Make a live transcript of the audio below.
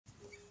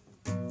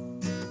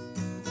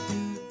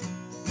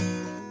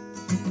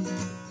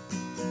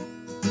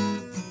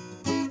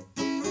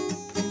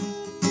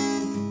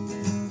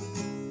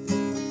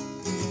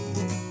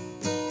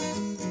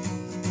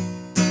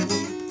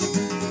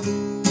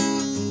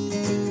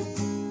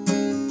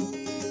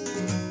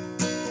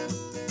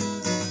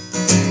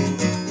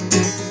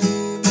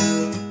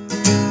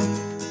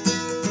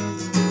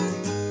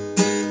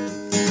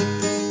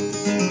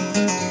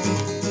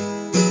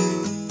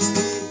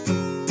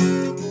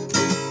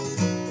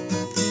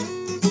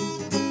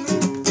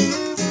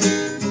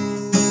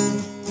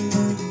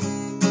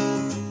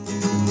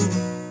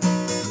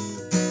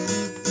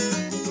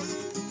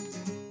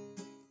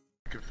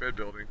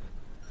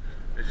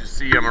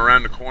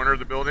around the corner of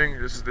the building.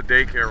 This is the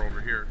daycare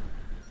over here.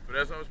 But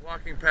as I was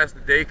walking past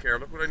the daycare,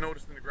 look what I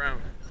noticed in the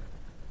ground.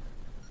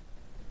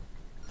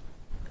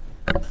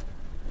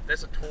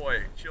 That's a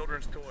toy,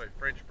 children's toy,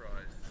 French fries.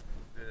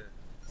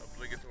 The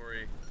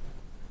obligatory.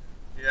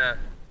 Yeah.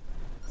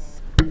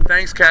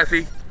 Thanks,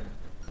 Kathy.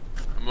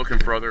 I'm looking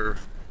for other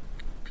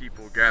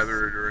people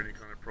gathered or any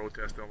kind of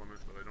protest element,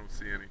 but I don't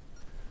see any.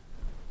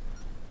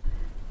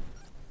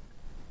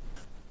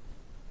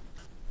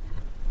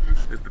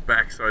 This is the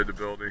back side of the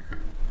building.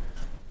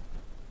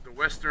 The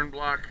western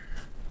block.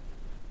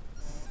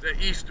 The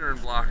eastern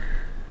block.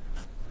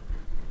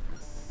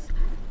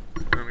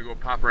 I'm gonna go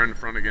pop around the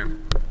front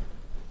again.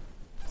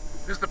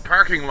 This is the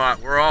parking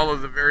lot where all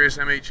of the various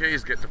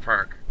MHAs get to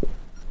park.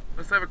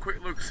 Let's have a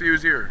quick look, see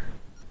who's here.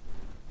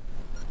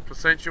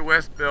 Placentia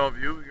West,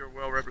 Bellevue, you're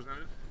well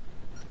represented.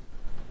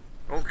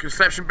 Oh,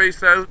 Conception Bay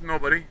South,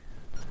 nobody.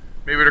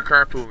 Maybe they're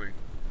carpooling.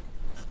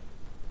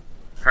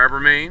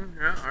 Harbor Main,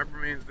 yeah, Harbor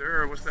Main's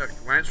there. What's that?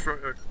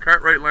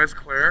 Cartwright, Lance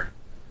Clare.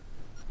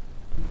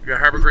 We got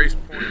Harbor Grace,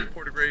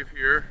 Portagrave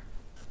here.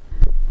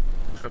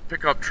 A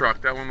pickup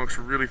truck, that one looks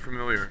really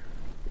familiar.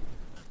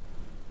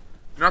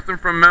 Nothing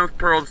from Mount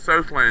Pearl to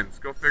Southlands,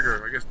 go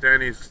figure. I guess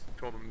Danny's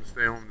told him to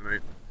stay home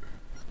tonight.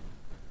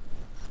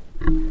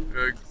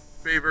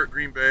 Bayvert,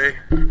 Green Bay.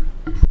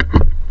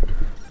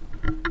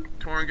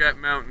 Torngat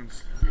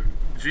Mountains.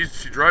 Jeez, did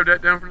she drive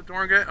that down from the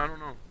Torngat? I don't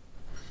know.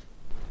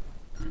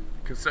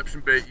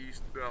 Conception Bay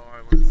East, Bell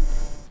Island.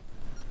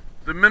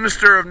 The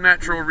Minister of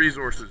Natural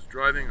Resources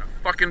driving a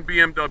fucking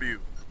BMW.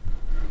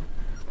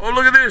 Oh,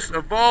 look at this,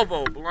 a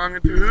Volvo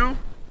belonging to who?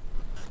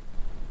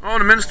 Oh,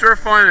 the Minister of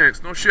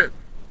Finance, no shit.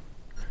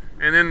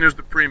 And then there's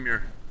the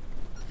Premier.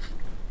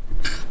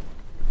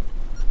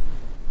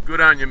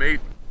 Good on you, mate.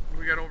 What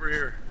do we got over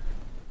here?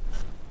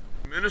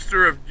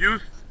 Minister of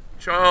Youth,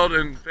 Child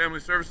and Family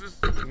Services,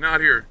 not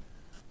here.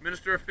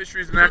 Minister of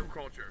Fisheries and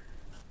Aquaculture.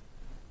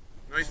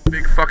 Nice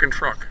big fucking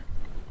truck.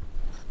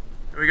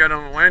 And we got an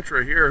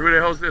Elantra here. Who the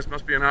hell is this?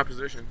 Must be in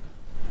opposition.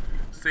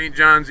 St.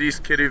 John's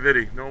East Kitty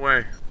Vitty. No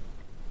way.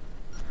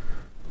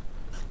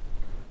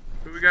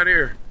 Who we got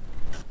here?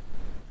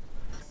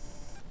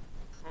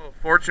 Oh,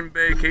 Fortune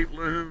Bay, Cape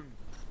Lahoon.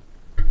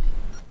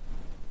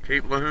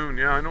 Cape Lahoon,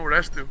 yeah, I know where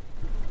that's to.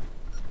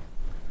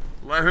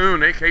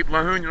 Lahoon, eh? Cape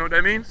Lahoon, you know what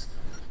that means?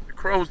 The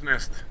crow's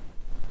nest.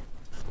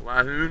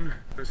 Lahoon.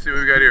 Let's see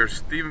what we got here.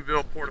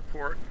 Stephenville,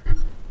 Port-au-Port.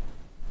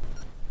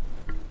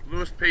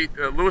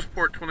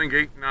 Lewisport,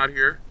 Twillingate, not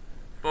here.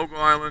 Fogle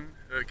Island,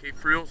 Cape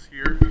Friels,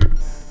 here.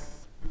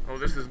 Oh,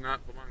 this is not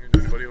belonging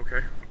to anybody,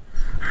 okay.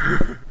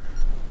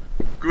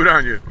 Good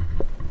on you.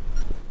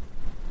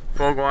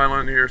 Fogle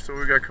Island here, so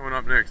what we got coming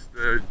up next?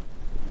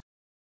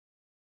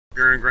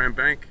 Here in Grand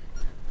Bank.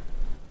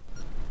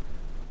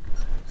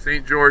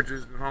 St.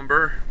 George's in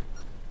Humber.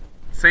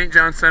 St.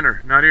 John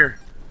Center, not here.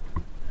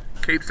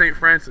 Cape St.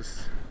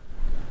 Francis.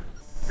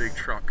 Big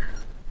truck.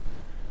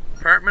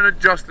 Department of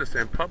Justice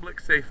and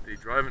Public Safety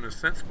driving a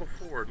sensible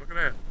Ford. Look at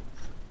that.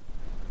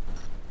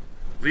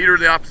 Leader of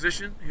the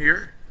Opposition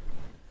here.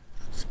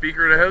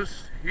 Speaker of the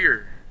House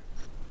here.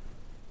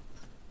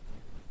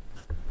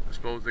 I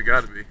suppose they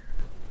got to be.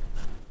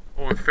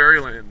 Oh, and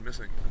Fairyland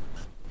missing.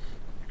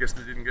 I guess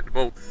they didn't get the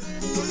boat.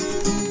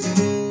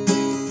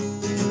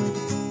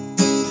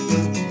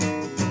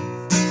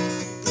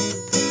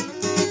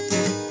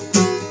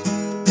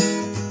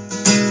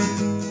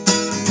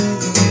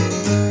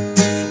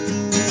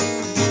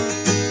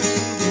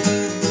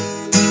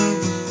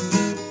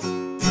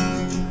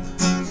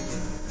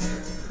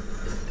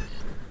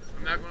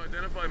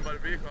 By the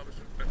vehicle, I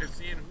was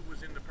seeing who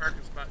was in the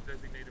parking spot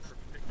designated for a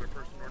particular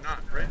person or not,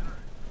 right?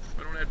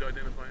 I don't have to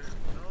identify it.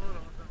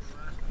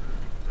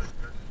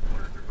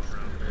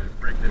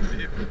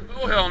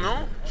 Oh, hell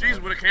no. Jeez,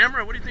 with a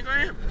camera, what do you think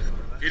I am?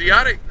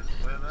 Idiotic.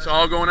 It's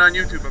all going on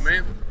YouTube, my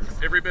man.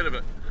 Every bit of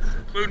it.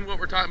 Including what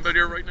we're talking about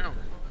here right now.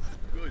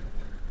 Good.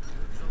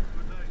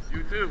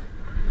 You too.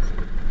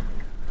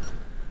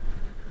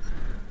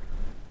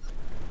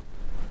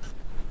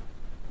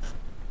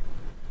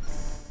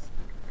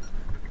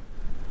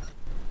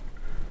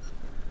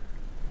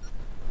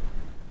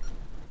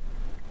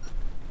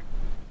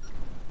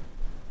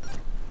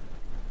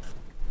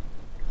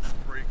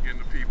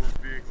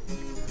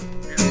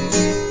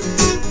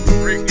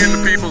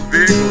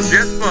 Vehicles,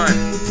 yes, bud.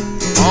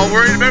 All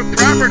worried about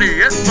property,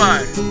 yes,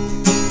 bud.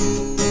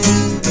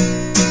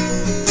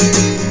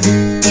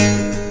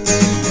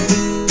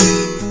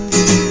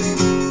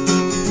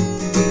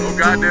 No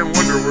goddamn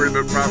wonder worried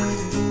about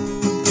property.